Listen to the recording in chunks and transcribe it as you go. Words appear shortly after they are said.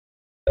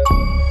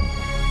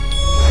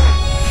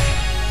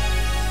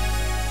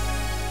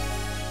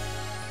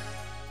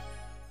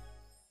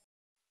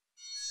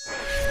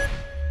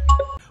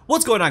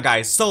What's going on,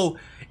 guys? So,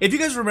 if you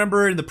guys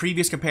remember in the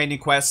previous companion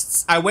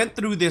quests, I went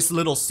through this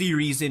little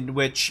series in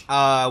which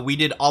we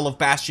did all of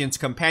Bastion's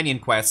companion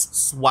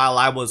quests while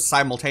I was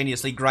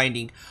simultaneously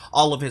grinding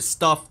all of his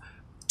stuff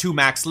to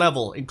max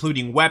level,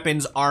 including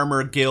weapons,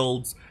 armor,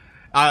 guilds,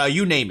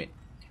 you name it.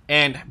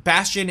 And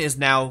Bastion is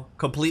now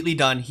completely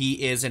done.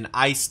 He is an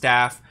ice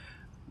staff,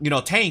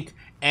 tank.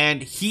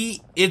 And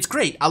it's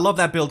great. I love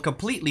that build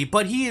completely,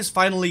 but he is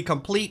finally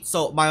complete,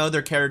 so my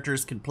other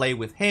characters can play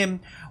with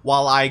him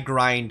while I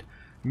grind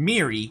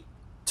MIRRI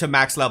to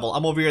max level.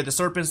 I'm over here at the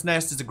Serpent's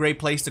Nest. It's a great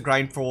place to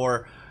grind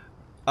for,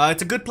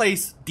 it's a good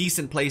place,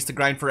 decent place to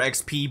grind for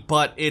XP,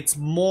 but it's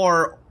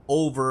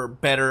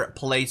better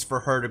place for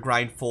her to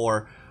grind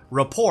for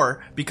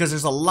rapport, because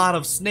there's a lot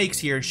of snakes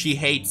here, and she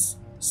hates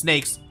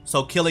snakes,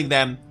 so killing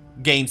them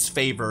gains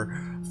favor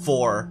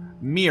for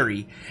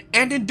MIRRI.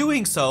 And in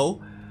doing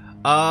so,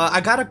 I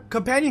got a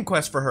companion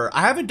quest for her.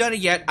 I haven't done it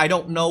yet. I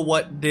don't know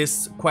what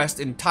this quest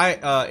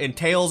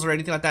entails or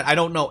anything like that. I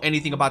don't know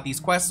anything about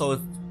these quests,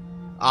 so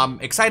I'm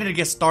excited to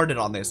get started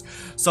on this.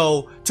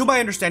 So, to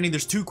my understanding,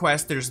 there's two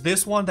quests. There's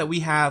this one that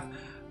we have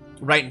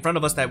right in front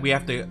of us that we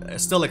have to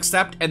still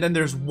accept, and then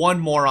there's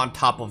one more on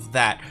top of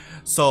that.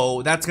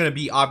 So, that's going to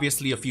be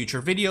obviously a future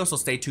video, so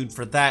stay tuned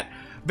for that.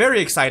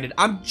 Very excited.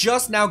 I'm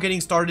just now getting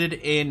started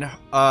in,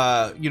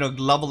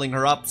 leveling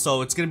her up,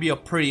 so it's going to be a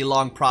pretty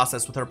long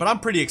process with her, but I'm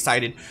pretty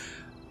excited.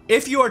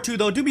 If you are too,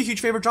 though, do me a huge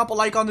favor, drop a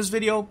like on this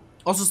video.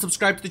 Also,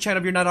 subscribe to the channel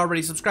if you're not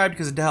already subscribed,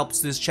 because it helps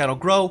this channel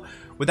grow.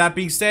 With that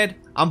being said,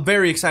 I'm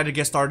very excited to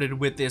get started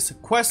with this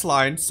quest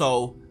line,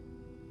 so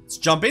let's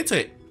jump into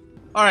it.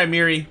 Alright,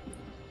 MIRRI,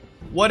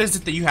 what is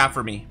it that you have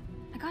for me?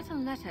 I got a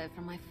letter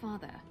from my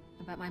father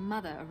about my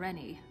mother,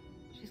 Rennie.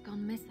 She's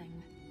gone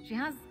missing. She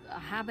has a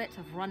habit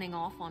of running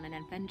off on an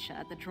adventure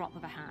at the drop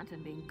of a hat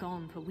and being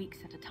gone for weeks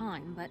at a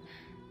time, but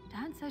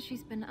Dad says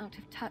she's been out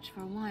of touch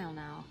for a while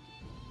now.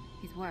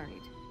 He's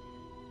worried.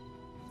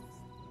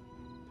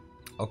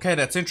 Okay,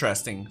 that's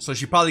interesting. So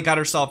she probably got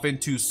herself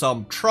into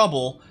some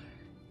trouble.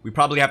 We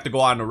probably have to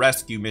go on a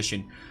rescue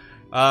mission.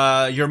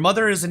 Your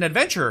mother is an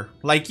adventurer,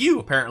 like you,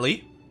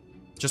 apparently.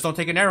 Just don't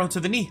take an arrow to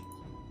the knee.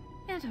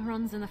 It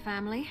runs in the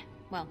family.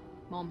 Well,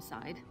 Mom's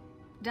side.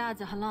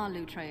 Dad's a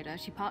halalu trader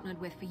she partnered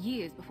with for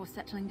years before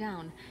settling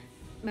down.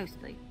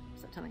 Mostly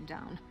settling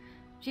down.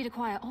 She'd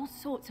acquire all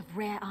sorts of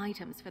rare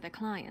items for their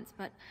clients,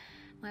 but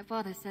my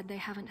father said they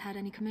haven't had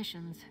any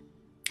commissions.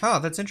 Oh,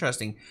 that's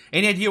interesting.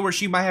 Any idea where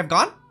she might have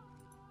gone?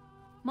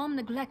 Mom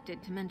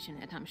neglected to mention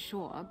it, I'm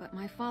sure, but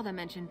my father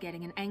mentioned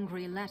getting an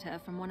angry letter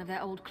from one of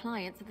their old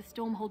clients at the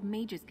Stormhold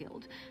Mages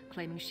Guild,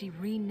 claiming she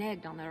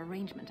reneged on their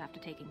arrangement after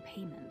taking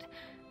payment.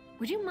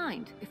 Would you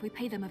mind if we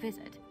pay them a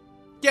visit?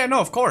 Yeah, no,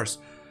 of course.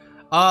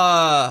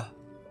 I'll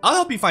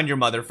help you find your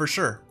mother, for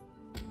sure.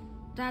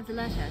 Dad's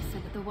letter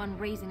said that the one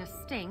raising a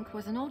stink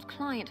was an old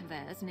client of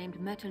theirs named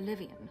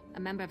Livian, a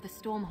member of the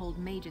Stormhold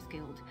Mages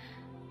Guild.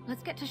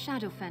 Let's get to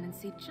Shadowfen and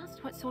see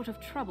just what sort of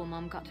trouble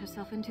Mom got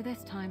herself into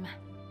this time.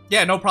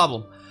 Yeah, no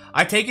problem.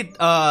 I take it,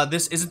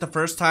 this isn't the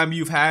first time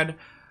you've had,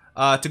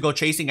 to go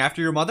chasing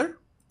after your mother?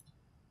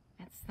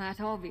 It's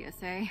that obvious,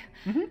 eh?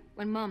 Mm-hmm.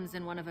 When Mom's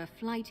in one of her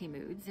flighty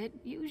moods, it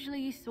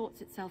usually sorts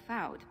itself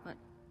out, but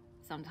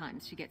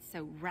sometimes she gets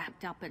so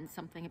wrapped up in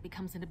something it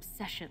becomes an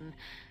obsession.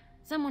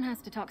 Someone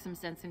has to talk some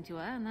sense into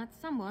her, and that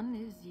someone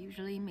is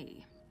usually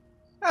me.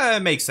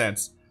 It makes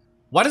sense.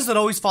 Why does it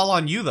always fall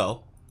on you,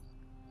 though?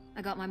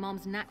 I got my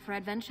mom's knack for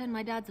adventure and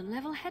my dad's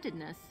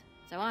level-headedness,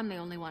 so I'm the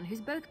only one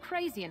who's both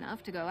crazy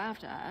enough to go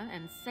after her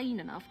and sane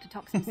enough to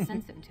talk some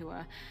sense into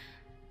her.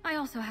 I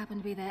also happen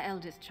to be their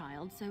eldest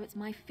child, so it's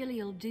my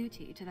filial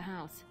duty to the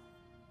house.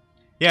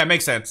 Yeah, it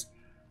makes sense.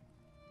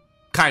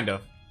 Kind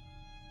of.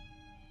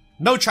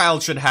 No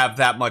child should have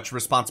that much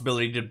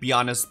responsibility, to be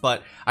honest,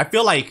 but I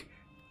feel like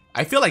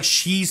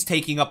she's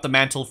taking up the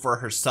mantle for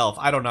herself.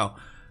 I don't know.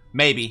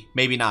 Maybe,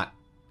 maybe not.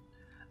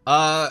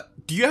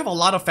 Do you have a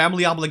lot of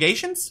family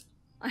obligations?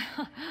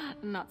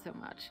 Not so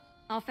much.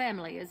 Our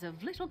family is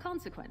of little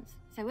consequence,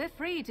 so we're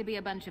free to be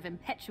a bunch of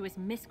impetuous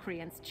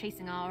miscreants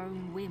chasing our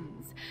own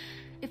whims.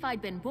 If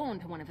I'd been born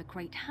to one of the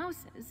great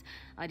houses,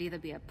 I'd either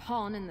be a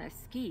pawn in their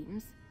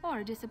schemes or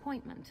a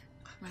disappointment.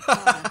 My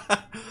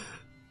father.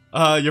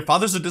 Your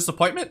father's a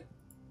disappointment?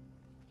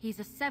 He's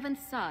a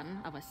seventh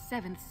son of a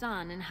seventh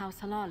son in House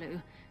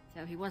Halalu,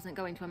 so he wasn't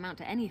going to amount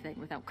to anything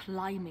without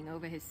climbing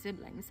over his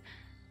siblings.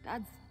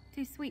 Dad's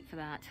too sweet for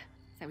that,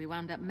 so we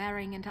wound up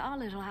marrying into our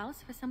little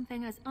house for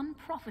something as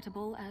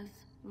unprofitable as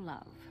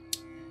love.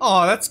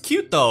 Oh, that's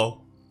cute,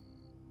 though.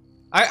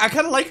 I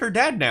kind of like her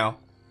dad now.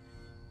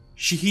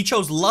 He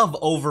chose love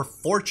over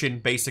fortune,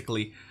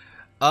 basically.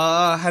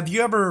 Have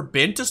you ever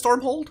been to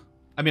Stormhold?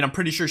 I mean, I'm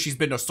pretty sure she's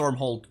been to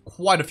Stormhold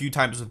quite a few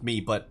times with me,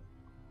 but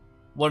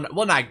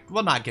we'll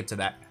not get to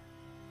that.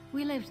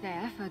 We lived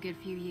there for a good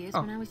few years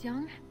when I was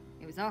young.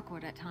 It was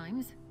awkward at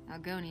times.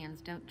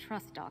 Argonians don't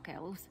trust dark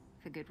elves,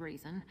 for good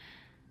reason.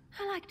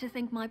 I like to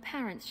think my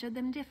parents showed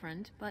them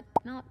different, but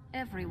not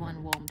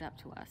everyone warmed up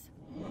to us.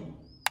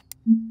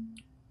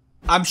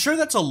 I'm sure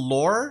that's a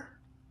lore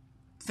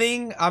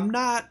thing, I'm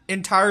not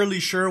entirely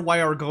sure why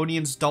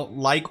Argonians don't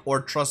like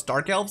or trust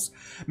Dark Elves.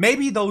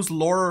 Maybe those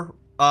lore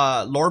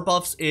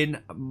buffs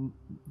in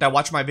that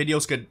watch my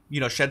videos could, you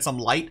know, shed some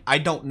light. I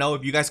don't know.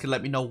 If you guys could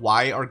let me know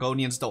why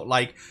Argonians don't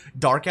like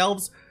Dark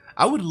Elves,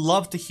 I would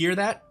love to hear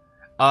that.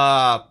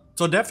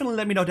 So definitely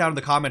let me know down in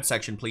the comment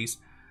section, please.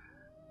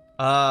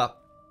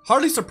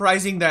 Hardly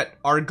surprising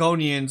that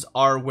Argonians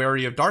are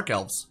wary of Dark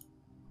Elves.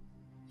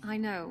 I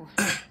know.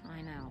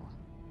 I know.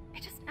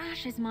 It just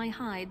ashes my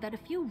hide that a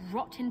few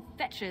rotten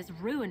fetchers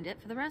ruined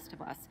it for the rest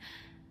of us.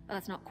 But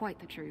that's not quite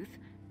the truth.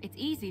 It's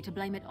easy to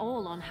blame it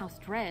all on House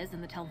Drez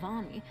and the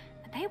Telvanni,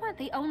 but they weren't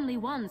the only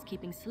ones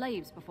keeping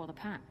slaves before the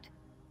Pact.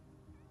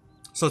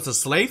 So it's a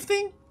slave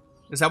thing?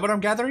 Is that what I'm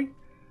gathering?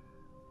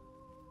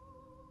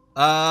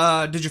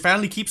 Did your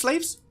family keep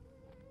slaves?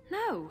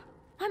 No.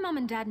 My mom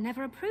and dad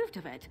never approved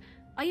of it.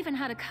 I even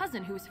had a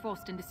cousin who was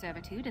forced into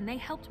servitude, and they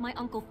helped my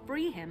uncle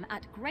free him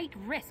at great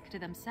risk to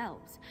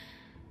themselves.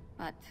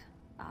 But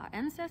our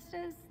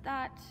ancestors,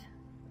 that...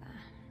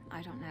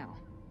 I don't know.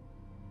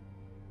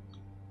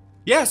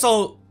 Yeah,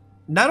 so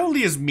not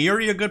only is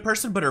MIRRI a good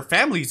person, but her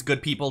family's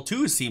good people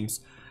too, it seems.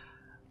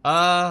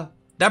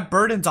 That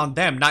burden's on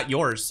them, not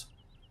yours.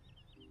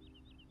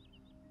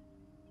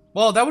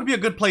 Well, that would be a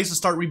good place to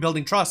start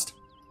rebuilding trust.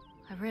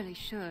 I really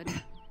should.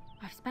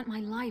 I've spent my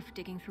life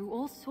digging through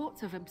all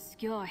sorts of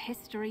obscure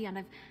history, and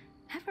I've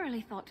never really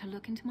thought to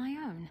look into my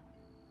own.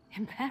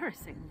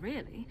 Embarrassing,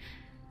 really.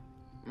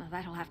 Well,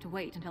 that'll have to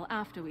wait until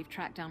after we've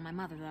tracked down my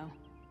mother, though.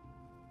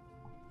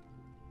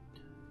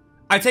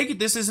 I take it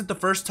this isn't the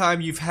first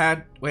time you've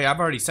had... Wait, I've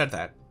already said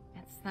that.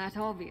 It's that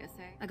obvious,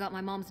 eh? I got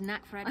my mom's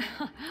knack for it.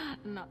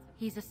 No.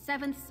 He's a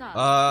seventh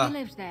son. We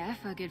lived there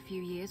for a good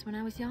few years when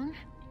I was young.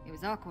 It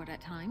was awkward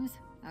at times.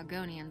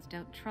 Argonians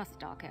don't trust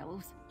Dark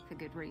Elves, for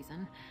good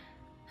reason.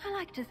 I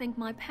like to think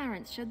my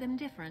parents showed them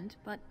different,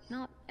 but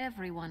not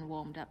everyone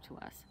warmed up to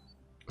us.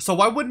 So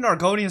why wouldn't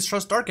Argonians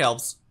trust Dark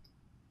Elves?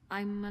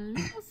 I'm a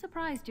little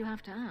surprised you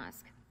have to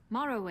ask.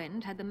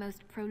 Morrowind had the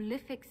most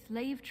prolific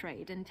slave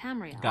trade in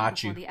Tamriel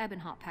before the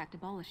Ebonheart Pact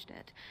abolished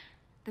it.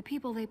 The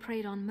people they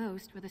preyed on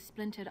most were the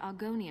splintered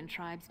Argonian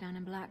tribes down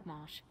in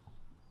Blackmarsh.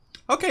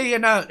 Okay, yeah,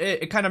 now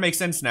it kind of makes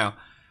sense now.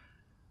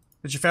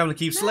 Did your family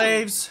keep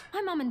slaves?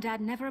 My mom and dad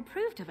never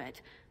approved of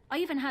it. I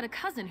even had a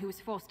cousin who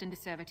was forced into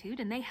servitude,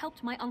 and they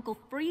helped my uncle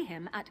free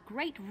him at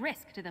great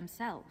risk to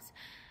themselves.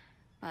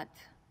 But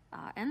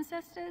our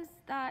ancestors,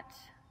 that...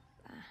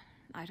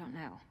 I don't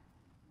know.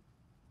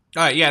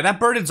 Alright, yeah, that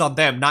burden's on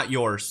them, not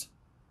yours.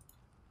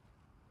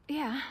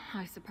 Yeah,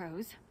 I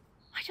suppose.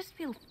 I just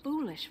feel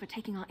foolish for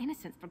taking our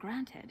innocence for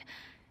granted.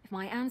 If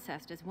my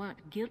ancestors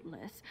weren't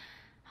guiltless,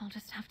 I'll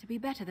just have to be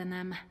better than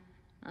them.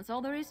 That's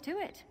all there is to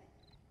it.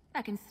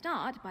 I can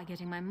start by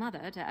getting my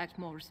mother to act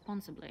more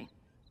responsibly.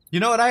 You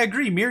know what, I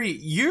agree, MIRRI,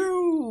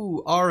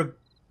 you're a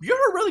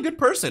really good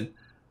person.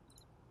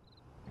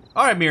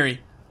 Alright, MIRRI,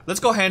 let's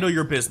go handle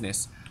your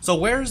business. So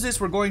where is this?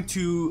 We're going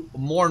to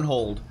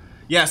Mournhold.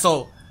 Yeah,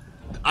 so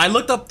I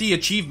looked up the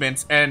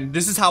achievements, and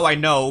this is how I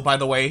know, by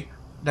the way,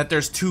 that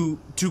there's two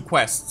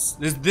quests.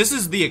 This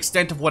is the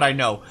extent of what I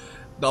know.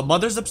 The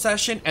Mother's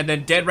Obsession, and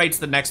then Dead Right's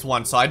the next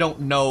one, so I don't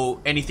know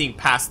anything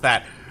past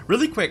that.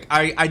 Really quick,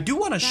 I do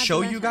want to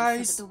show you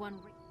guys...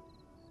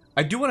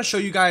 I do want to show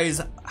you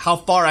guys how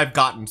far I've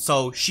gotten.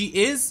 So she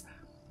is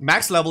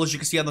max level, as you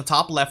can see on the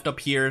top left up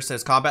here. It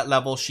says combat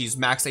level. She's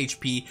max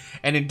HP.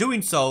 And in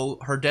doing so,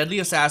 her Deadly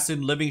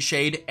Assassin, Living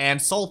Shade,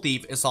 and Soul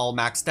Thief is all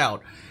maxed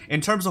out.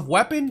 In terms of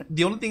weapon,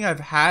 the only thing I've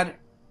had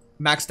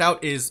maxed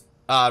out is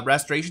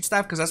Restoration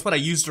Staff, because that's what I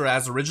used her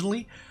as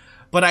originally.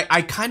 But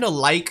I kind of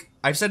like,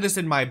 I've said this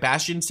in my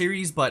Bastion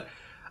series, but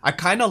I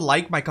kind of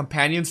like my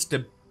companions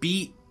to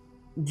be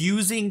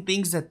using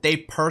things that they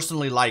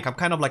personally like. I'm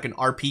kind of like an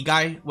RP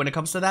guy when it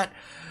comes to that.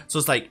 So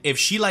it's like, if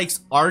she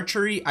likes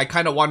archery, I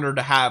kind of want her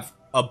to have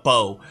a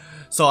bow.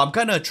 So I'm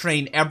gonna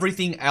train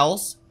everything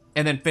else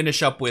and then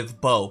finish up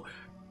with bow.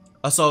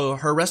 So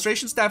her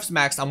Restoration Staff's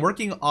maxed. I'm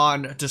working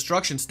on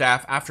Destruction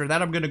Staff. After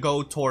that, I'm gonna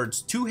go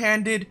towards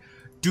two-handed,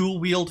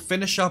 dual wield,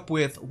 finish up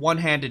with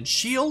one-handed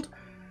shield,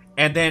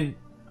 and then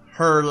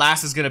her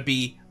last is gonna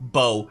be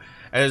bow.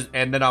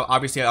 And then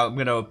obviously I'm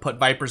going to put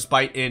Viper's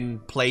Bite in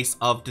place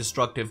of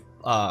Destructive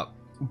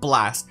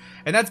Blast.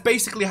 And that's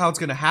basically how it's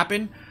going to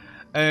happen.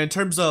 In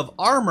terms of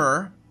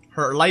armor,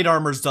 her light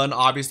armor's done,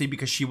 obviously,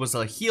 because she was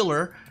a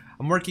healer.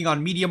 I'm working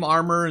on medium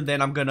armor, and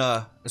then I'm going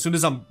to, as soon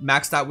as I'm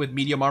maxed out with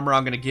medium armor,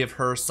 I'm going to give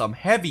her some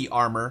heavy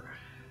armor.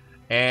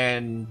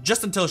 And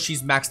just until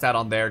she's maxed out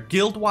on there.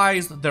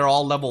 Guild-wise, they're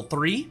all level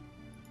 3.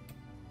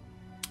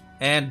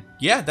 And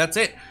yeah, that's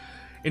it.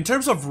 In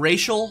terms of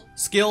racial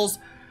skills...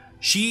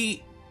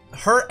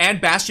 her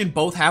and Bastion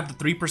both have the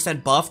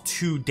 3% buff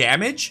to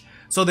damage,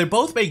 so they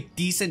both make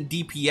decent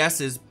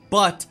DPSs,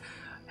 but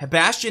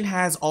Bastion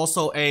has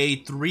also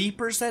a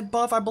 3%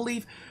 buff, I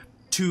believe,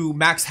 to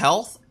max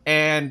health,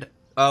 and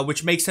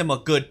which makes him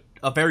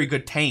a very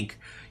good tank,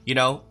 you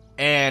know,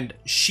 and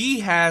she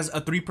has a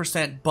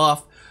 3%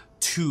 buff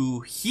to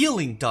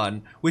healing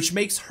done, which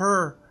makes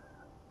her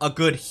a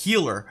good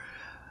healer.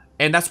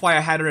 and that's why I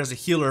had her as a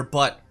healer,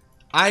 but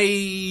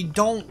I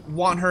don't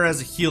want her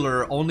as a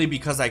healer only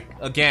because I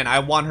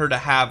want her to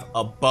have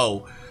a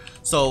bow.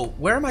 So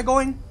where am I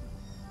going?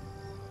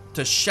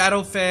 To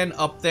Shadowfen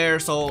up there.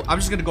 So I'm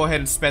just gonna go ahead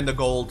and spend the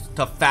gold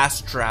to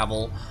fast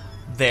travel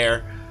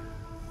there.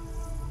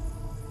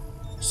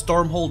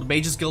 Stormhold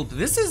Mages Guild.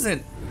 This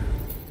isn't...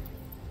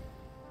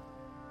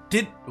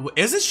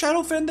 Is it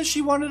Shadowfen that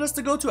she wanted us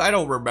to go to? I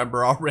don't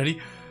remember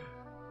already.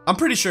 I'm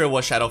pretty sure it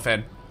was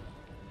Shadowfen.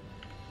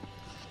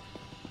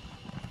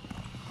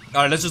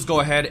 Alright, let's just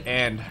go ahead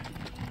and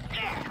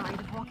Tired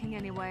of walking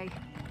anyway.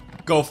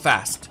 go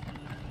fast.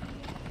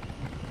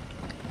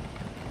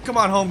 Come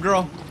on home,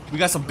 girl. We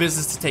got some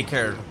business to take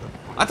care of.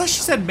 I thought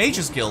she said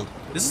Mages Guild.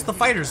 This is the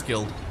Fighters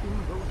Guild.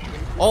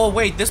 Oh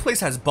wait, this place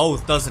has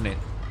both, doesn't it?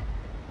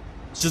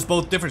 It's just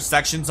both different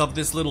sections of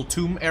this little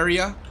tomb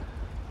area.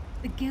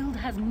 The guild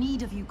has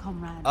need of you,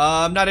 comrade.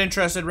 I'm not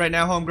interested right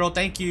now, homegirl.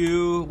 Thank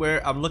you.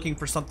 I'm looking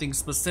for something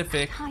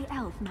specific. High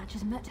Elf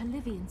matches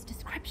Mertalivian's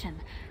description.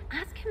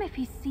 Ask him if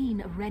he's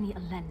seen Rennie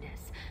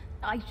Alendis.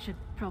 I should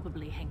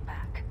probably hang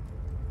back.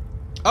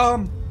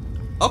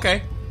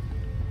 Okay.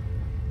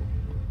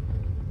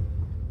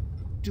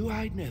 Do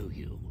I know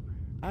you?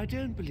 I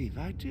don't believe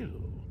I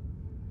do.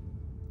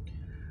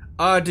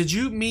 Did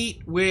you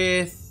meet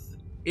with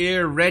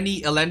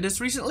Rennie Alendis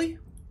recently?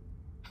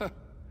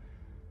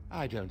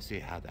 I don't see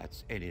how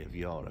that's any of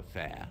your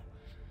affair.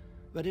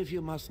 But if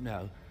you must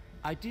know,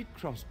 I did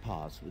cross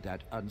paths with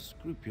that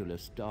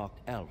unscrupulous dark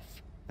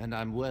elf, and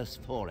I'm worse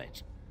for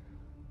it.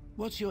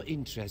 What's your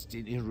interest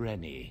in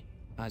Irene?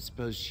 I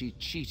suppose she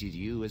cheated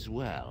you as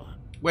well.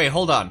 Wait,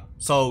 hold on.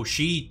 So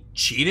she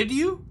cheated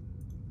you?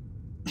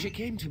 She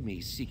came to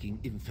me seeking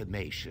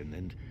information,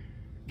 and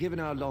given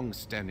our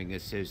long-standing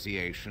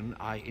association,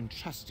 I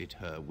entrusted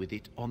her with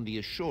it on the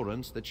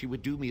assurance that she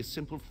would do me a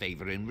simple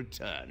favor in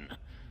return.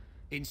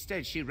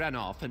 Instead, she ran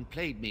off and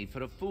played me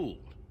for a fool.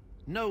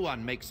 No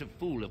one makes a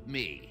fool of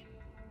me.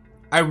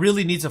 I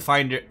really need to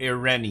find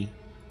Irene.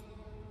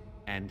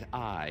 And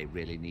I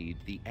really need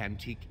the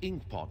antique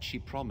inkpot she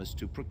promised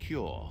to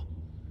procure.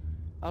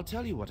 I'll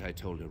tell you what I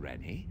told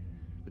Irene,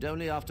 but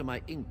only after my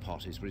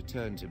inkpot is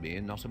returned to me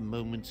and not a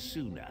moment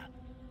sooner.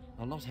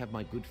 I'll not have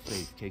my good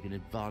faith taken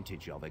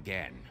advantage of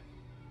again.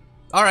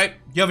 Alright,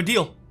 you have a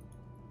deal.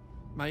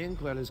 My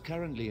inkwell is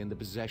currently in the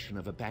possession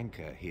of a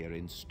banker here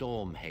in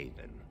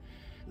Stormhaven.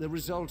 The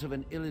result of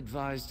an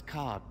ill-advised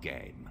card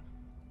game.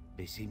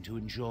 They seem to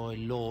enjoy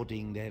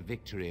lording their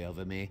victory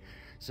over me,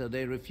 so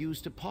they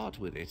refuse to part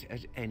with it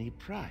at any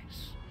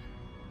price.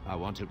 I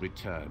want it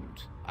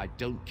returned. I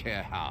don't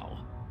care how.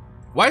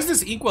 Why is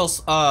this inkwell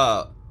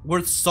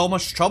worth so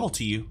much trouble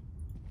to you?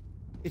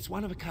 It's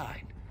one of a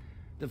kind.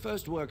 The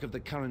first work of the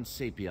current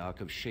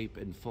Sapiarch of Shape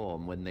and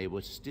Form when they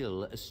were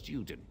still a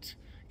student.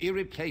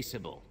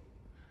 Irreplaceable.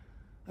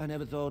 I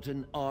never thought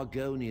an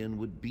Argonian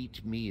would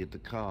beat me at the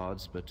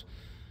cards, but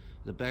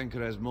the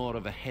banker has more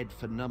of a head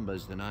for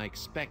numbers than I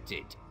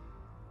expected.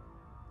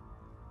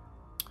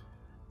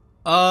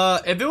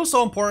 If it was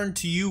so important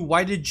to you,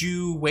 why did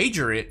you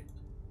wager it?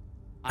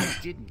 I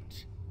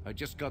didn't. I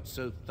just got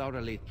so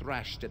thoroughly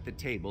thrashed at the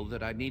table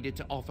that I needed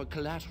to offer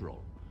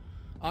collateral.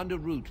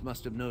 Underroot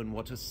must have known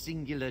what a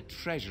singular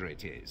treasure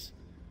it is.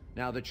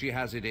 Now that she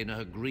has it in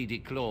her greedy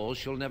claws,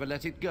 she'll never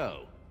let it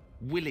go.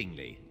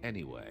 Willingly,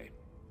 anyway.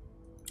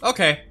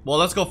 Okay, well,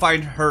 let's go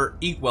find her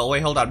inkwell.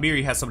 Wait, hold on.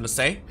 Miri has something to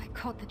say. I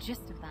caught the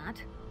gist of that.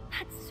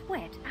 That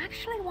Sweat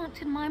actually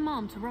wanted my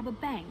mom to rob a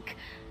bank.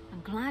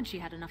 I'm glad she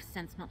had enough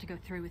sense not to go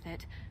through with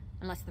it.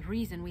 Unless the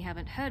reason we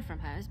haven't heard from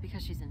her is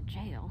because she's in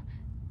jail.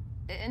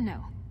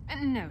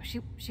 No,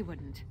 she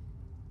wouldn't.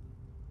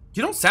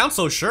 You don't sound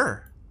so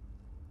sure.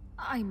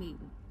 I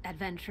mean,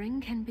 adventuring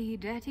can be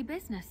dirty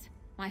business.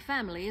 My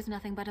family is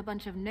nothing but a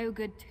bunch of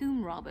no-good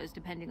tomb robbers,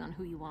 depending on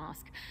who you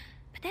ask.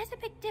 But there's a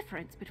big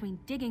difference between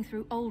digging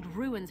through old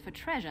ruins for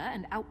treasure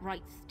and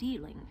outright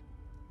stealing.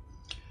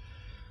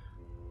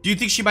 Do you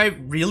think she might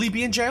really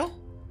be in jail?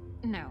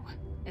 No.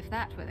 If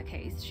that were the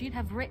case, she'd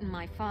have written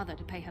my father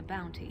to pay her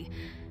bounty.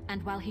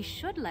 And while he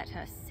should let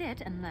her sit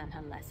and learn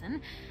her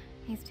lesson,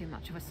 he's too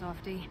much of a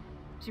softie.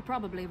 She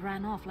probably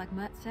ran off like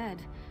Mert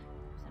said.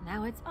 So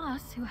now it's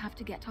us who have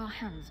to get our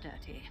hands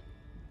dirty.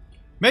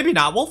 Maybe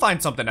not. We'll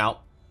find something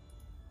out.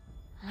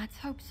 Let's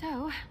hope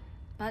so.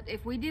 But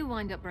if we do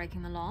wind up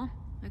breaking the law,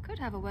 I could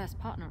have a worse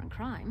partner in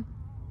crime.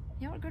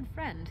 You're a good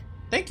friend.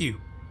 Thank you.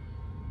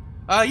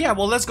 Yeah,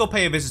 well, let's go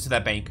pay a visit to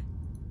that bank.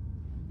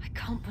 I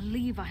can't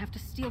believe I have to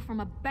steal from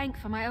a bank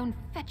for my own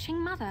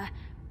fetching mother.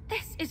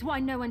 This is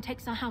why no one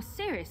takes our house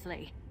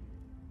seriously.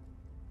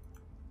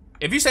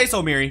 If you say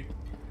so, Miri.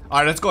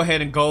 Alright, let's go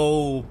ahead and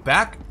go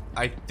back.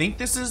 I think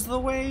this is the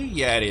way?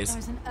 Yeah, it is.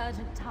 There's an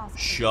urgent task.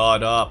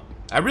 Shut up.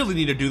 I really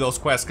need to do those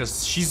quests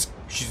because she's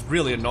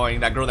really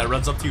annoying, that girl that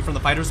runs up to you from the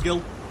Fighters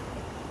Guild.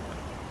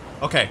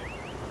 Okay.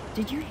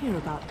 Did you hear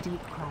about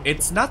Deep Crag?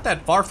 It's not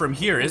that far from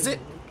here, is it?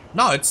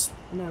 No, it's...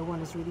 No one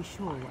is really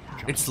sure what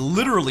happened. It's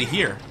literally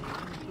here.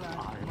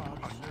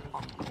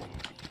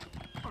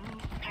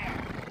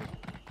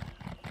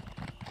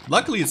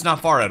 Luckily, it's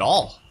not far at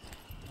all.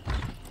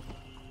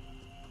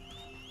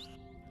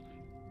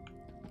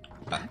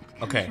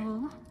 Okay.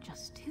 Casual,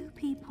 just two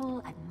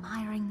people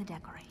admiring the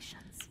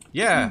decorations.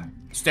 Yeah,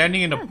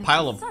 standing in a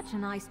pile of such a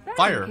nice bank,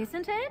 fire.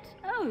 isn't it?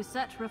 Oh,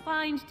 such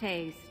refined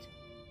taste.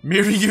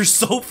 Miri, you're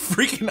so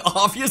freaking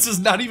obvious. It's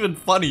not even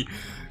funny.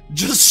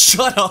 Just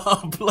shut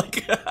up.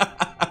 Like,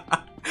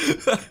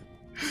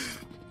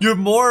 you're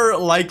more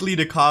likely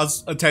to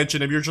cause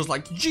attention if you're just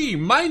like, gee,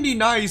 mighty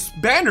nice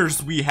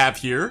banners we have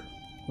here.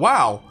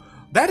 Wow,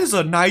 that is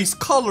a nice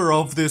color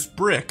of this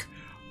brick.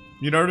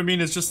 You know what I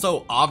mean? It's just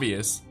so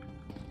obvious.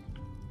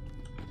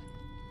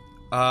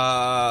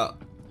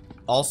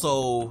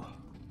 Also,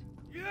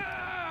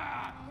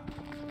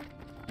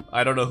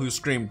 I don't know who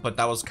screamed, but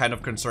that was kind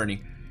of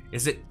concerning.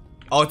 Is it?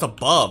 Oh, it's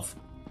above.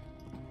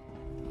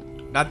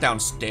 Not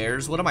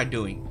downstairs. What am I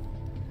doing?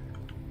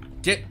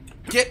 Get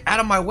out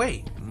of my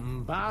way.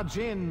 Barge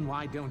in,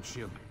 why don't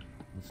you?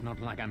 It's not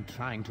like I'm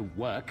trying to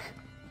work.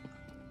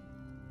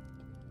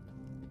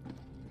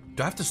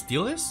 Do I have to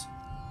steal this?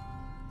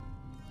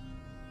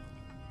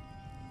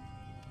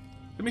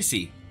 Let me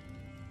see.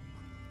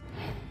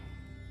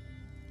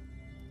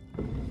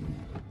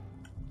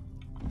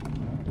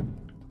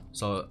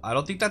 So, I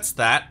don't think that's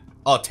that.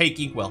 Oh, take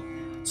inkwell.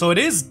 So it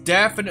is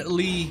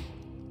definitely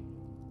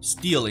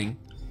stealing.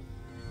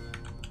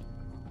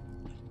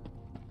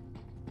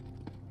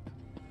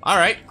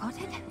 Alright. Got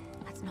it?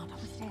 Let's not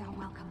overstay our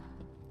welcome.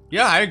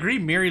 Yeah, I agree,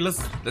 Miri.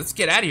 Let's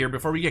get out of here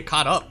before we get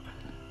caught up.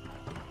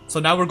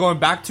 So now we're going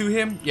back to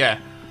him? Yeah.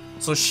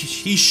 So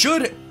he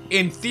should,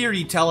 in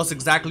theory, tell us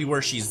exactly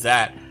where she's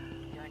at.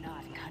 You're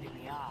not cutting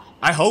me off.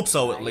 I hope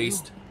so, at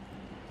least.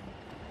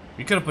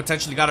 We could have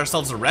potentially got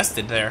ourselves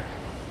arrested there.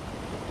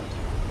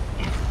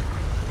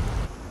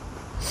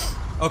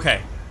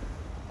 Okay.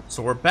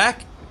 So we're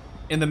back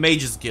in the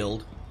Mages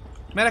Guild.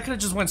 Man, I could have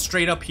just went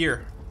straight up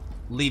here.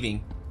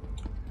 Leaving.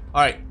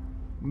 Alright.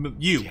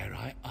 You. Dare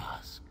I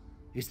ask,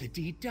 is the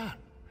deed done?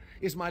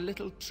 Is my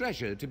little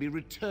treasure to be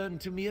returned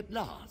to me at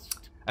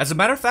last? As a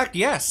matter of fact,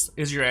 yes,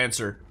 is your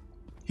answer.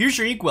 Here's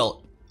your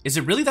inkwell. Is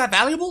it really that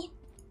valuable?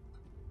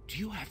 Do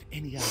you have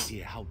any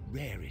idea how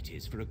rare it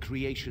is for a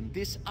creation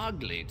this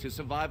ugly to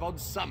survive on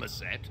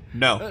Somerset?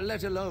 No.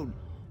 Let alone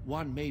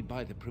one made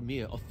by the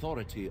premier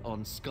authority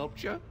on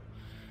sculpture?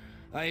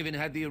 I even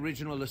had the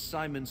original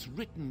assignment's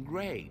written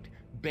grade.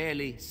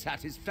 Barely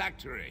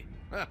satisfactory.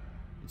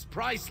 It's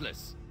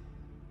priceless.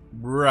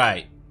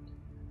 Right.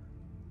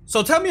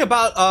 So tell me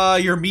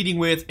about your meeting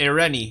with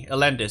Irene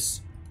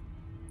Elendis.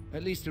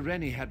 At least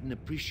Irene had an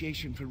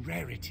appreciation for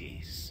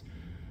rarities.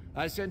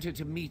 I sent her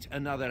to meet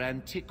another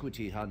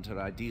antiquity hunter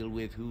I deal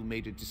with who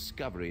made a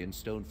discovery in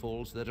Stone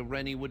Falls that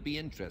Irene would be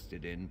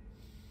interested in.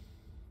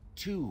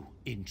 Too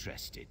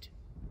interested.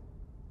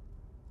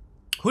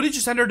 Who did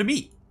you send her to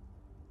meet?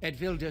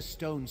 Edvilda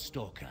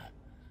Stonestalker.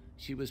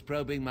 She was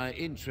probing my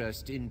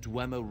interest in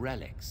Dwemer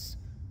relics.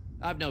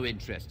 I've no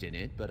interest in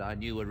it, but I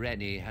knew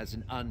Irene has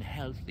an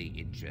unhealthy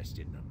interest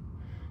in them.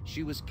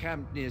 She was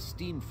camped near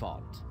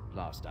Steenfont,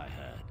 last I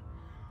heard.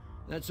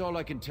 That's all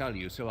I can tell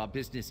you, so our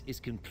business is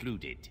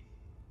concluded.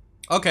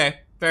 Okay,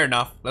 fair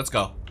enough. Let's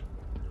go.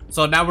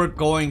 So now we're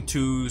going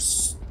to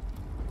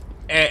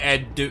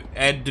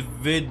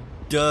Edvida's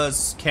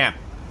camp.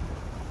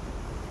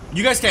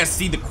 You guys can't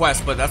see the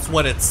quest, but that's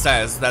what it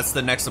says. That's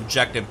the next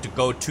objective to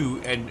go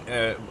to, and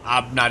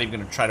I'm not even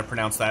going to try to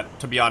pronounce that,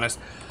 to be honest.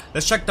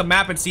 Let's check the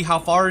map and see how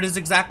far it is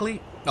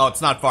exactly. Oh, it's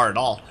not far at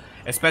all,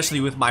 especially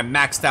with my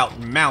maxed out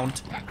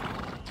mount.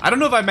 I don't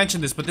know if I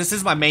mentioned this, but this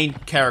is my main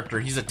character.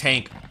 He's a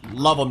tank.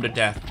 Love him to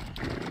death.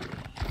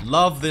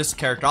 Love this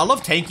character. I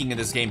love tanking in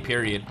this game,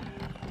 period.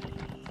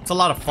 It's a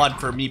lot of fun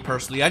for me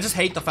personally. I just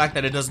hate the fact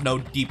that it does no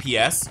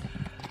DPS.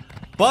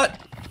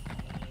 But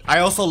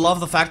I also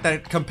love the fact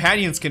that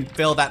companions can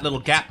fill that little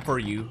gap for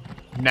you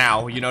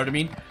now, you know what I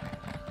mean?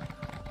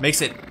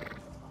 Makes it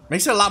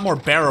a lot more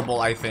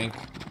bearable, I think,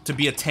 to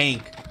be a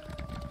tank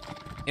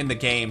in the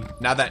game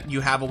now that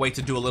you have a way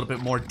to do a little bit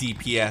more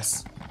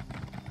DPS.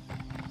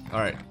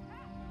 Alright.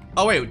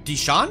 Oh wait,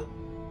 Deshaun?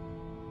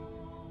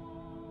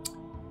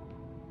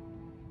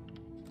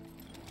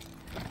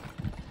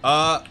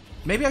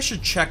 Maybe I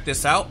should check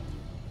this out.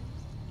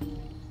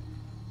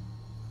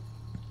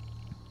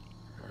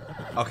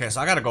 Okay,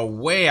 so I gotta go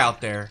way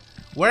out there.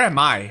 Where am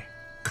I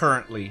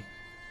currently?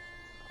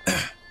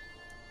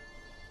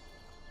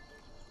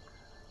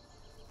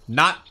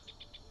 Not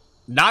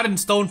in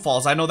Stone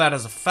Falls, I know that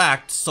as a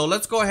fact. So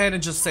let's go ahead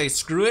and just say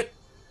screw it.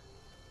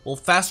 We'll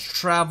fast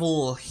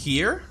travel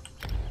here.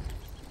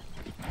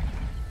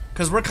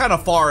 Cause we're kind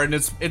of far and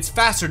it's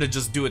faster to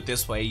just do it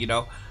this way, you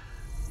know?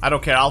 I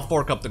don't care, I'll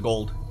fork up the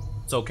gold.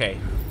 It's okay.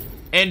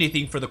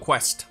 Anything for the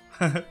quest.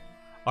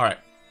 Alright.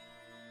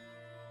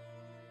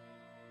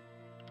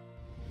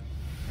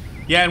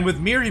 Yeah, and with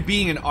MIRRI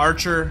being an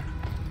archer,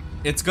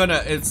 it's gonna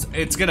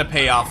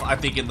pay off, I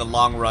think, in the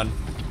long run.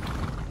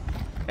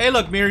 Hey,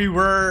 look, MIRRI,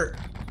 we're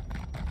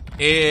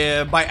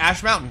by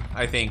Ash Mountain,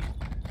 I think.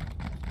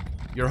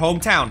 Your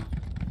hometown,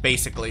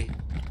 basically.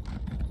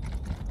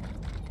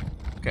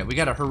 Okay, we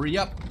gotta hurry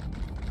up.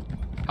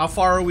 How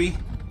far are we?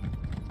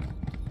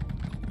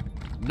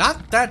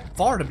 Not that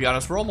far, to be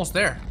honest. We're almost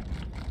there.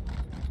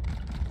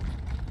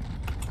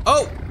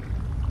 Oh!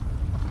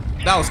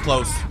 That was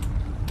close.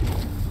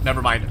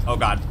 Never mind. Oh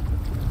god.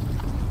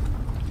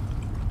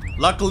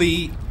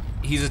 Luckily,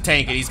 he's a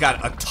tank and he's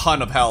got a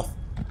ton of health.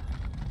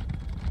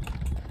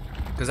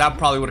 Because that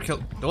probably would have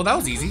killed. Oh, that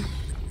was easy.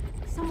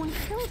 Someone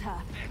killed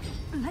her.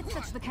 Let's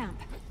search the camp.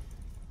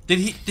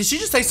 Did she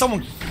just say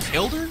someone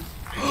killed her?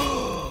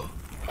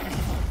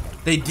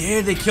 They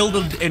did. They killed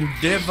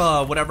Div,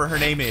 whatever her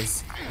name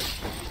is.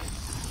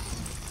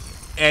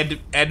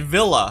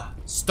 Edvilla,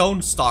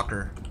 Stone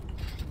Stalker.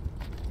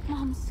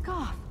 Mom's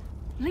scarf.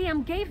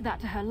 Liam gave that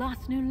to her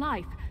last new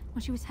life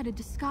when she was headed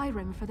to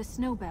Skyrim for the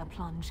Snow Bear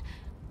plunge.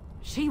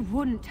 She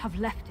wouldn't have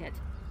left it.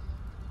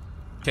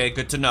 Okay,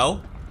 good to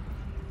know.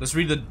 Let's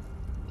read the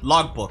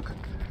logbook.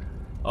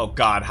 Oh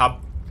god,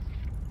 how...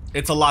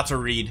 It's a lot to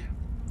read.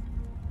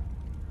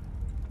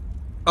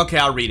 Okay,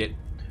 I'll read it.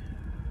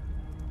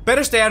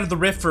 Better stay out of the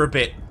rift for a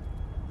bit.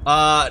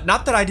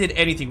 Not that I did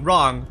anything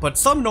wrong, but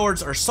some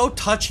Nords are so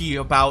touchy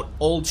about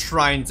old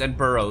shrines and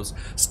burrows.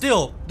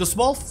 Still, the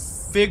small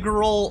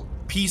figural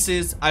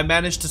pieces I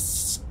managed to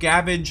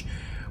scavenge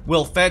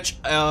will fetch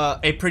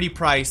a pretty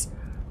price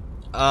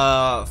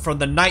from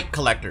the night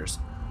collectors.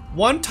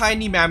 One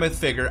tiny mammoth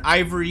figure,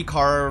 ivory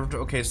carved.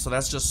 Okay, so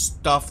that's just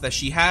stuff that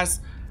she has.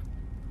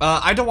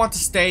 I don't want to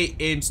stay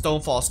in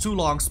Stonefalls too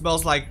long.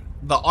 Smells like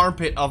the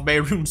armpit of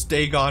Mehrunes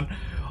Dagon,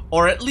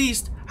 or at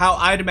least how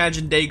I'd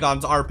imagine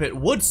Dagon's armpit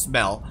would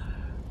smell.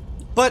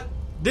 But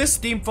this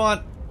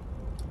steampunk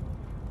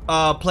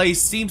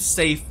place seems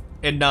safe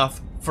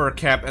enough for a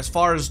camp as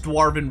far as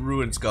dwarven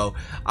ruins go.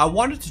 I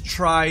wanted to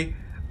try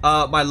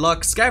my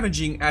luck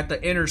scavenging at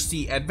the Inner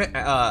Sea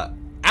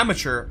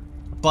Amateur,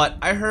 but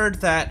I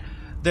heard that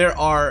there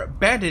are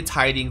bandits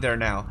hiding there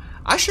now.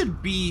 I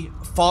should be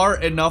far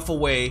enough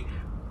away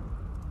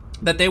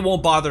that they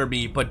won't bother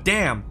me, but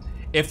damn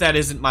if that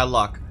isn't my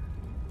luck.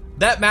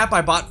 That map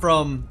I bought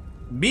from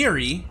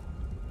MIRRI,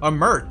 or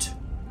Mert,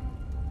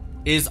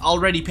 is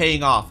already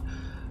paying off.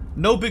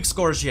 No big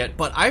scores yet,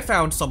 but I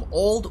found some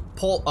old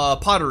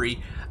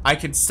pottery I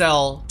can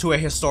sell to a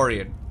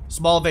historian.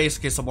 Small vase,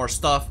 get some more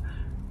stuff.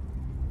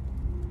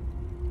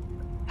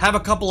 Have a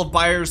couple of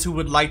buyers who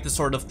would like this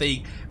sort of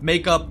thing.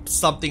 Make up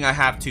something I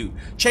have to.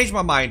 Change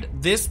my mind.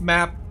 This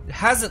map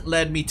hasn't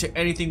led me to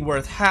anything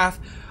worth half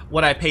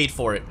what I paid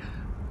for it.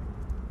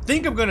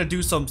 Think I'm gonna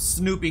do some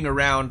snooping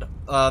around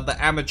the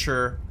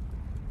amateur.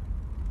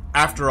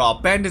 After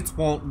all, bandits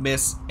won't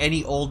miss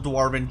any old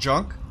dwarven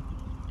junk.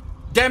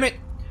 Damn it!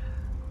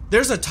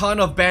 There's a ton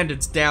of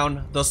bandits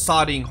down the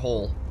sodding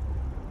hole.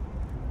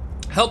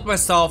 Helped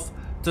myself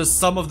to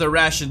some of the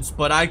rations,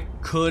 but I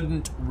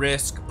couldn't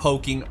risk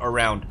poking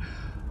around.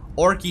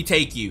 Orky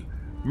take you.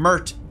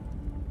 Mert.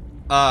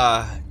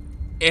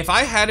 If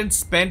I hadn't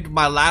spent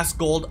my last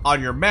gold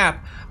on your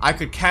map, I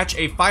could catch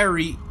a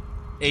ferry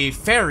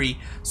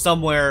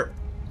somewhere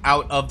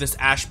out of this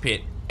ash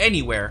pit.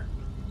 Anywhere.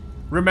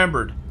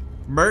 Remembered,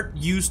 Mert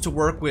used to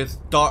work with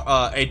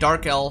a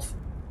dark elf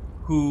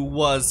who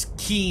was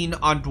keen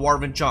on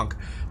dwarven junk.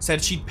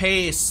 Said she'd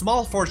pay a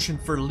small fortune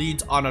for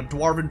leads on a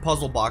dwarven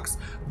puzzle box.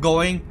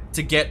 Going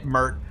to get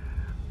Mert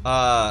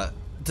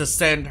to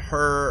send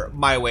her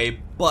my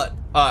way, but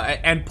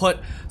and put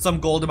some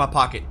gold in my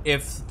pocket.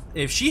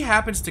 If she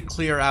happens to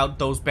clear out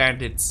those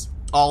bandits,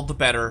 all the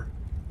better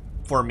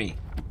for me.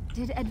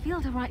 Did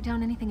Edvilda write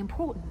down anything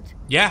important?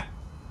 Yeah,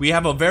 we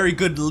have a very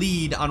good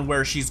lead on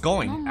where she's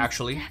going, Mom was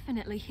actually.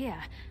 Definitely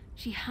here.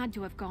 She had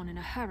to have gone in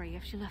a hurry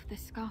if she left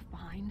this scarf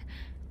behind.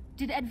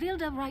 Did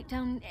Edvilda write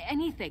down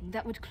anything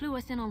that would clue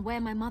us in on where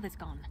my mother's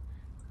gone?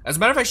 As a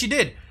matter of fact, she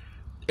did.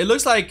 It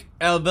looks like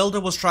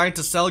Edvilda was trying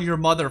to sell your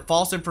mother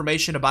false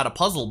information about a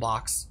puzzle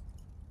box.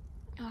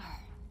 Oh,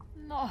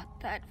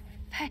 not that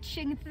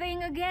fetching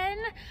thing again.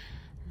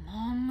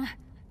 Mom,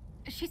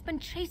 she's been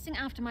chasing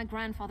after my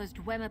grandfather's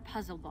Dwemer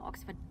puzzle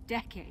box for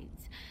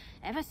decades.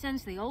 Ever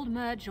since the old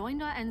Mer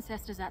joined our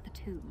ancestors at the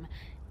tomb.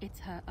 It's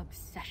her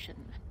obsession.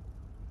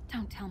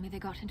 Don't tell me they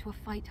got into a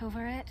fight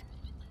over it.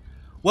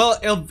 Well,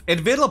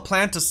 Edvilda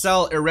planned to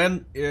sell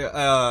Irene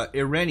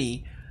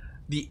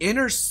the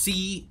Inner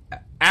Sea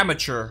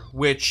Amateur,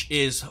 which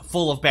is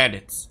full of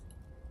bandits.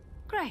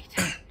 Great,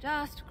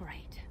 just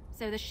great.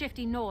 So the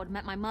shifty Nord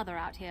met my mother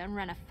out here and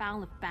ran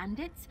afoul of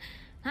bandits?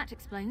 That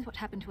explains what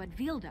happened to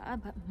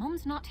Edvilda, but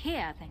Mom's not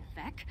here, thank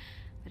feck.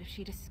 But if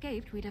she'd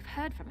escaped, we'd have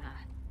heard from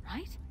her,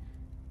 right?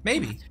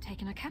 Maybe. Must have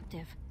taken her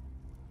captive.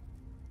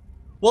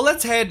 Well,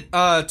 let's head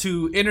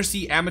to Inner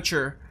Sea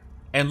Amateur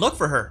and look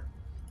for her.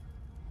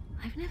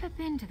 I've never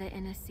been to the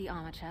Inner Sea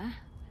Amateur.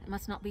 It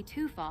must not be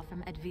too far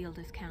from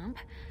Edvilda's camp.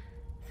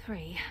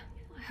 3.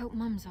 I hope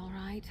Mum's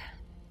alright.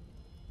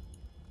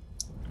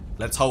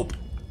 Let's hope.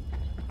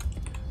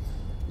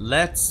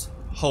 Let's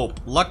hope.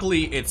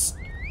 Luckily, it's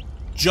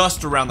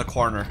just around the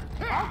corner.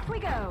 Off we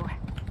go!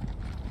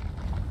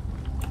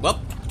 Well,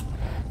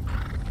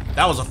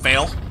 that was a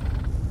fail.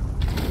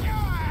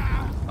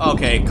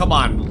 Okay, come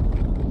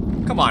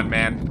on. Come on,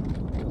 man.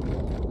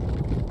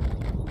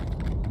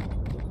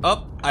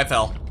 Oh, I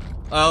fell.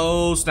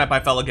 Oh, snap, I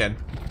fell again.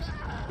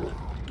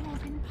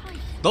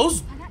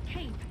 Those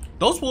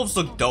Those wolves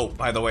look dope,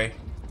 by the way.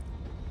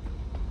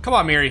 Come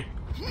on, MIRRI.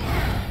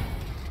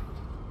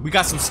 We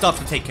got some stuff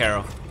to take care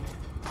of.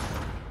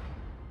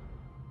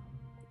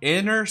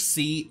 Inner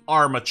sea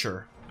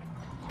armature.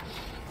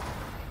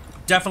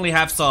 Definitely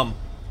have some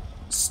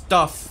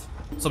stuff,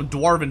 some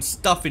dwarven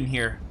stuff in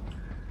here.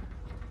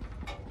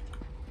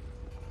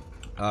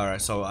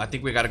 Alright, so I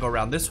think we gotta go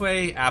around this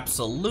way.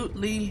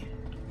 Absolutely.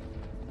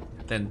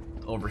 Then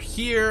over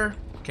here.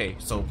 Okay,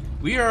 so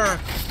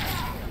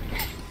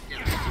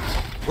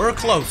we're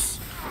close.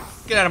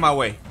 Get out of my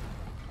way.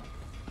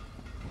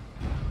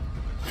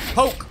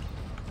 Poke!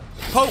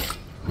 Poke!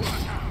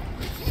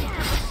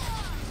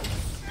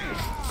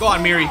 Go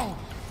on, MIRRI.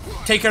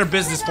 Take care of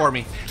business for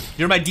me.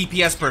 You're my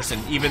DPS person,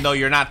 even though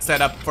you're not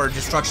set up for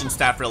destruction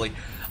staff, really.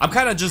 I'm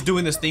kind of just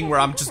doing this thing where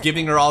I'm just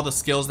giving her all the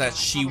skills that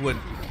she would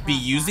be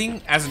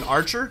using as an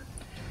archer.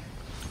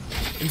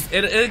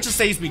 It just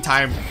saves me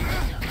time.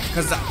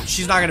 Because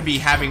she's not going to be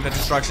having the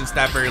destruction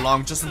staff very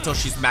long, just until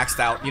she's maxed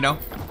out, you know?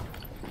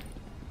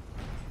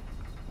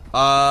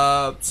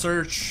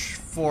 Search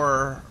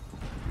for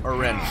a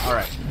Ren.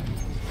 Alright.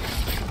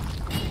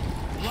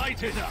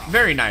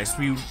 Very nice.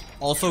 We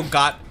also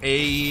got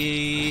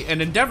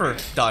an endeavor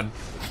done.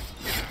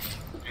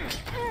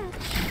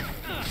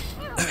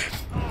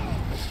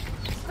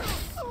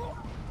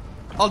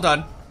 All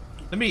done.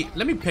 Let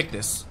me pick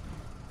this.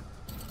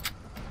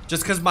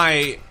 Just because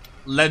my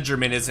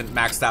Ledgerman isn't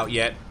maxed out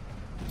yet.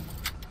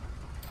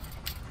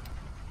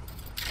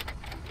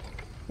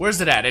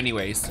 Where's it at,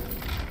 anyways?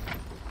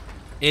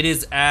 It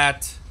is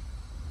at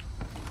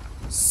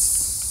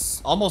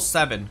almost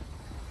 7.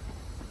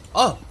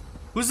 Oh,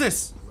 who's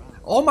this?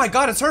 Oh my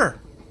god, it's her.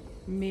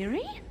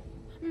 MIRRI?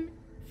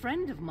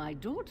 Friend of my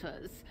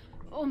daughter's.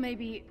 Or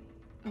maybe,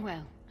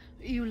 well,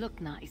 you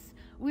look nice.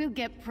 We'll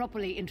get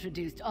properly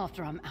introduced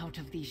after I'm out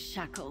of these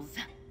shackles.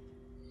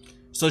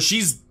 So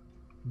she's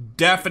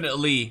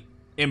definitely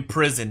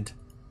imprisoned.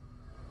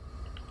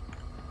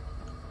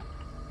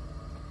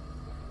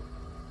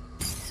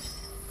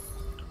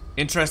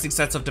 Interesting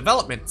sets of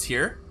developments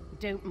here.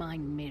 Don't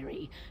mind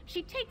MIRRI.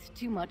 She takes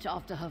too much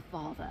after her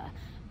father.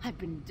 I've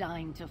been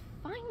dying to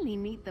finally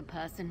meet the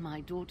person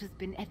my daughter's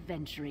been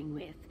adventuring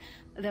with.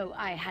 Though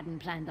I hadn't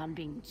planned on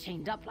being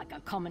chained up like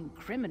a common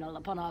criminal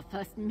upon our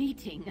first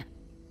meeting.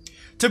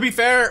 To be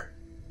fair,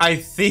 I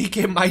think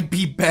it might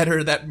be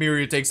better that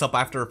MIRRI takes up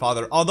after her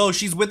father. Although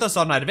she's with us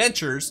on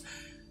adventures,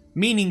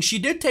 meaning she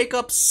did take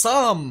up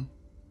some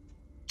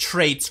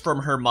traits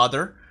from her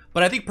mother.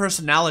 But I think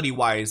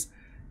personality-wise,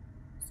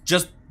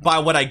 just by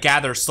what I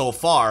gather so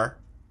far,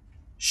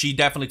 she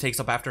definitely takes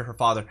up after her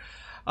father.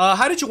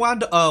 How did you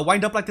wind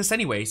up like this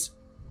anyways?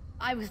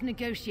 I was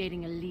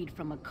negotiating a lead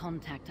from a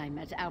contact I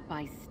met out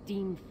by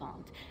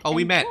Steamfont. Oh,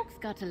 we met. Talks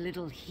got a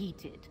little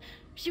heated.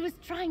 She was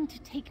trying to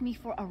take me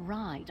for a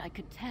ride, I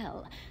could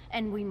tell.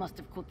 And we must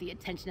have caught the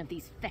attention of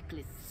these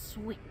feckless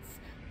swits.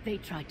 They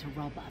tried to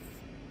rob us.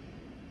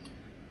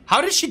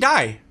 How did she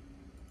die?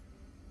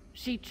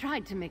 She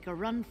tried to make a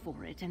run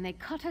for it, and they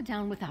cut her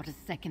down without a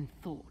second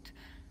thought.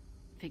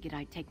 Figured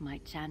I'd take my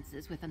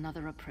chances with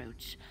another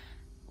approach.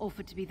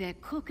 Offered to be their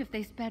cook if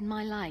they spared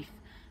my life.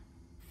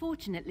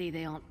 Fortunately,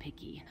 they aren't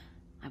picky.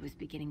 I was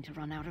beginning to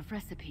run out of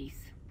recipes.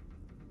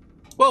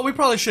 Well, we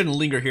probably shouldn't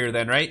linger here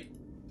then, right?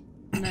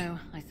 No,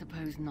 I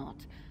suppose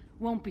not.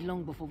 Won't be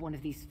long before one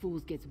of these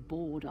fools gets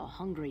bored or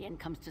hungry and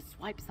comes to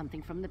swipe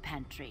something from the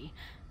pantry.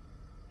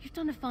 You've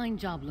done a fine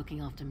job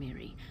looking after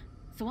MIRRI,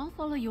 so I'll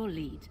follow your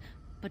lead.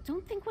 But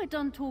don't think we're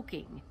done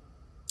talking.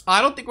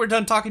 I don't think we're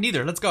done talking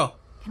either. Let's go.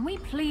 Can we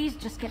please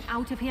just get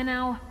out of here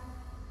now?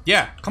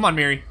 Yeah, come on,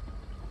 MIRRI.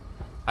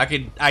 I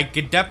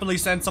could definitely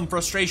sense some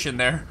frustration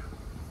there.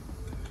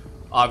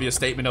 Obvious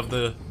statement of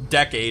the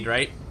decade,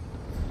 right?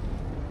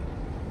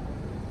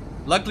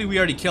 Luckily, we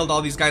already killed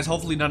all these guys.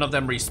 Hopefully, none of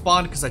them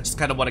respawn, because I just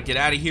kind of want to get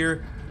out of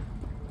here.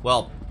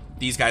 Well,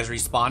 these guys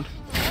respawned.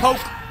 Poke!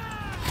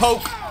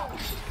 Poke!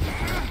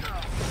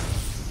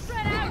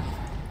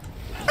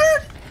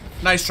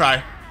 Nice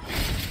try.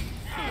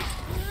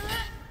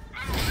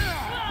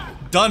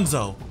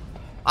 Dunzo.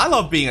 I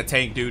love being a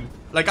tank, dude.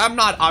 Like, I'm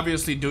not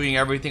obviously doing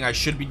everything I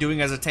should be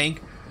doing as a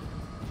tank.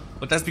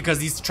 But that's because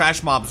these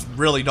trash mobs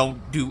really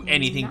don't do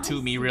anything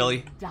to me,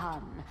 really.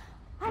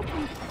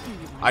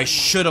 I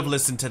should have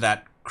listened to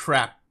that.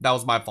 Crap. That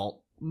was my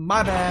fault.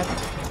 My bad.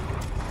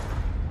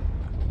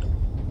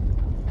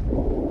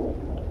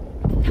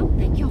 Don't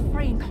think you're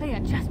free and clear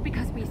just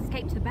because we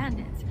escaped the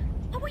bandits.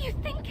 What were you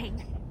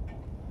thinking?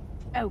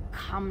 Oh,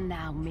 come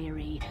now,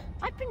 MIRRI.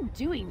 I've been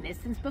doing this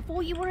since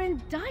before you were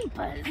in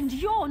diapers. And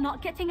you're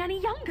not getting any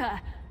younger.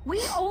 We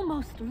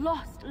almost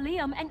lost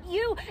Liam, and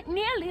you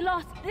nearly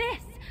lost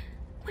this.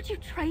 Would you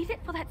trade it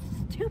for that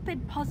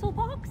stupid puzzle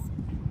box?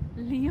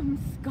 Liam's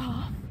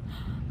scarf.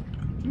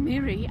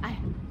 MIRRI,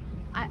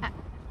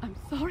 I'm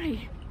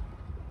sorry.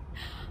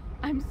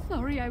 I'm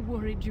sorry I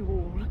worried you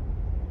all.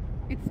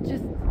 It's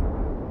just...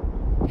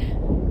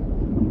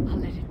 I'll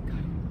let it go.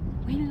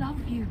 We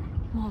love you,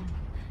 Mom.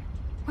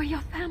 We're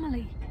your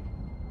family.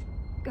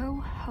 Go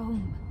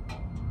home.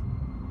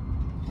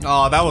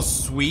 Oh, that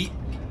was sweet.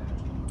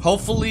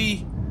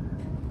 Hopefully...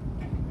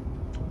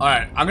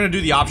 Alright, I'm gonna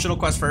do the optional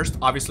quest first,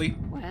 obviously.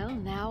 Well,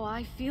 now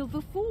I feel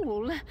the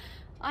fool.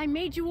 I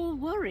made you all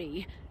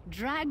worry,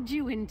 dragged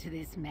you into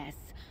this mess.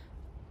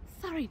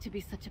 Sorry to be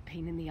such a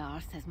pain in the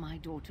arse, as my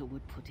daughter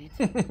would put it.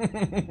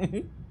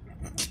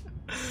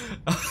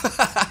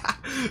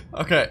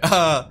 Okay,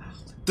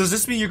 does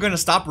this mean you're gonna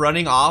stop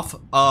running off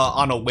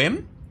on a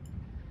whim?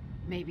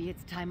 Maybe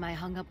it's time I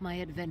hung up my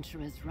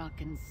adventurer's ruck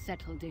and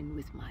settled in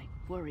with my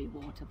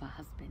worrywart of a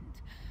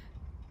husband.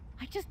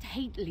 I just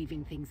hate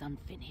leaving things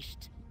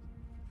unfinished.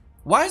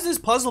 Why is this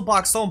puzzle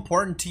box so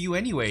important to you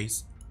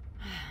anyways?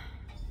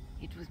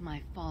 It was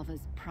my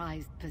father's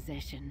prized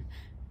possession.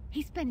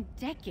 He spent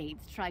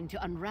decades trying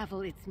to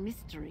unravel its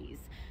mysteries,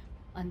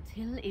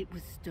 until it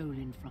was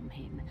stolen from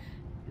him.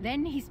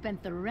 Then he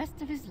spent the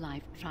rest of his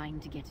life trying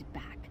to get it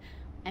back,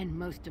 and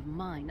most of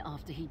mine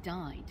after he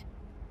died.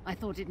 I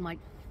thought it might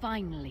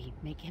finally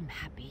make him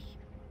happy.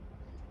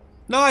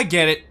 No, I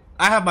get it.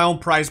 I have my own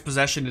prized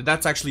possession, and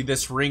that's actually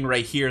this ring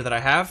right here that I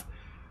have.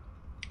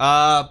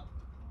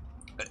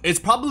 It's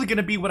probably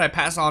gonna be what I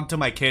pass on to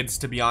my kids,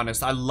 to be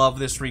honest. I love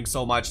this ring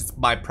so much. It's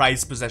my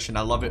prized possession.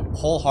 I love it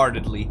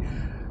wholeheartedly.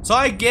 So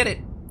I get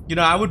it. You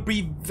know, I would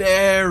be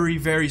very,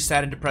 very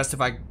sad and depressed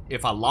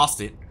if I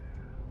lost it.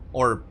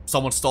 Or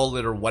someone stole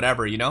it or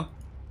whatever, you know?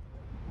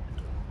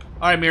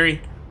 Alright,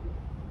 Miri.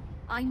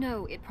 I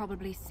know it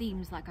probably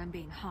seems like I'm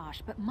being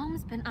harsh, but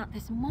Mum's been at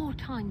this more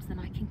times than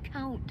I can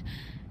count.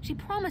 She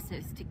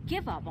promises to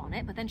give up on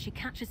it, but then she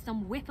catches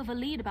some whiff of a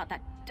lead about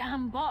that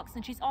damn box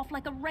and she's off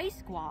like a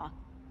race squaw.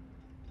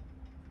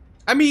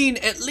 I mean,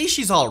 at least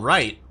she's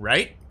alright,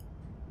 right?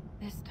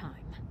 This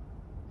time,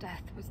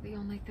 death was the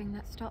only thing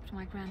that stopped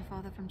my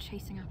grandfather from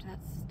chasing after that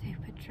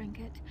stupid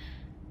trinket.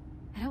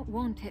 I don't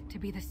want it to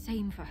be the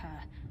same for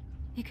her.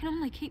 You can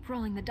only keep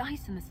rolling the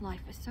dice in this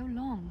life for so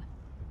long.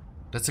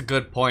 That's a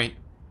good point.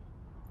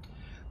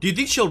 Do you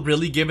think she'll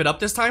really give it up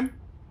this time?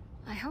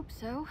 I hope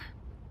so.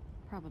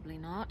 Probably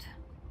not.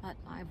 But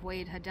I've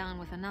weighed her down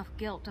with enough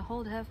guilt to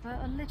hold her for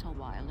a little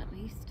while at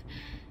least.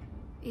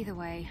 Either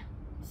way,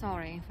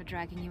 sorry for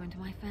dragging you into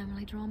my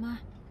family drama.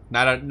 You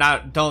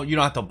don't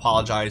have to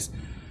apologize.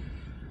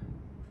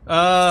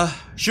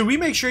 Should we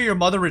make sure your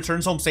mother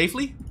returns home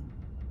safely?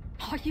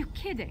 Are you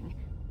kidding?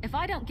 If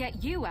I don't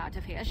get you out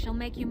of here, she'll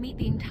make you meet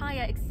the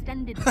entire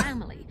extended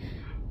family.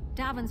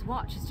 Davin's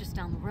watch is just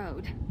down the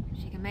road.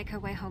 She can make her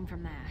way home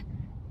from there.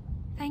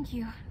 Thank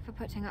you for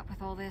putting up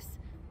with all this.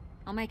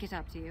 I'll make it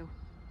up to you.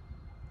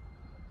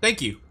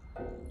 Thank you.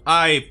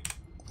 I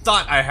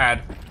thought I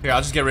had. Here,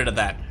 I'll just get rid of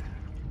that.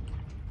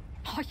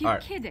 Are you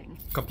kidding?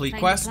 Complete Change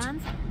quest.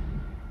 plans?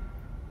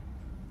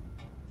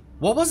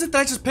 What was it that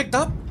I just picked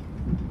up?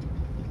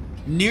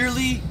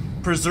 Nearly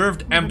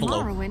preserved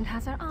envelope. Morrowind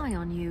has her eye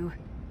on you.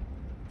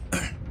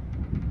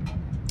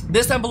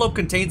 This envelope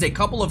contains a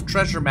couple of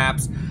treasure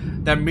maps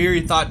that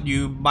MIRRI thought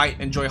you might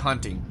enjoy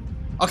hunting.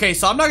 Okay,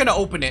 so I'm not gonna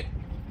open it.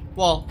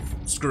 Well,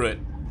 screw it.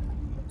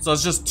 So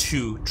it's just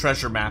 2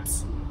 treasure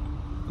maps.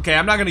 Okay,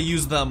 I'm not gonna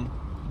use them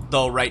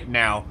though right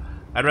now.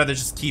 I'd rather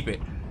just keep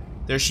it.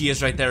 There she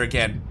is right there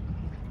again.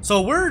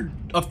 So we're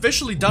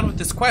officially done with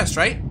this quest,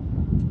 right?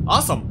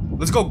 Awesome.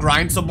 Let's go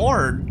grind some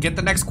more and get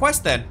the next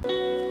quest then.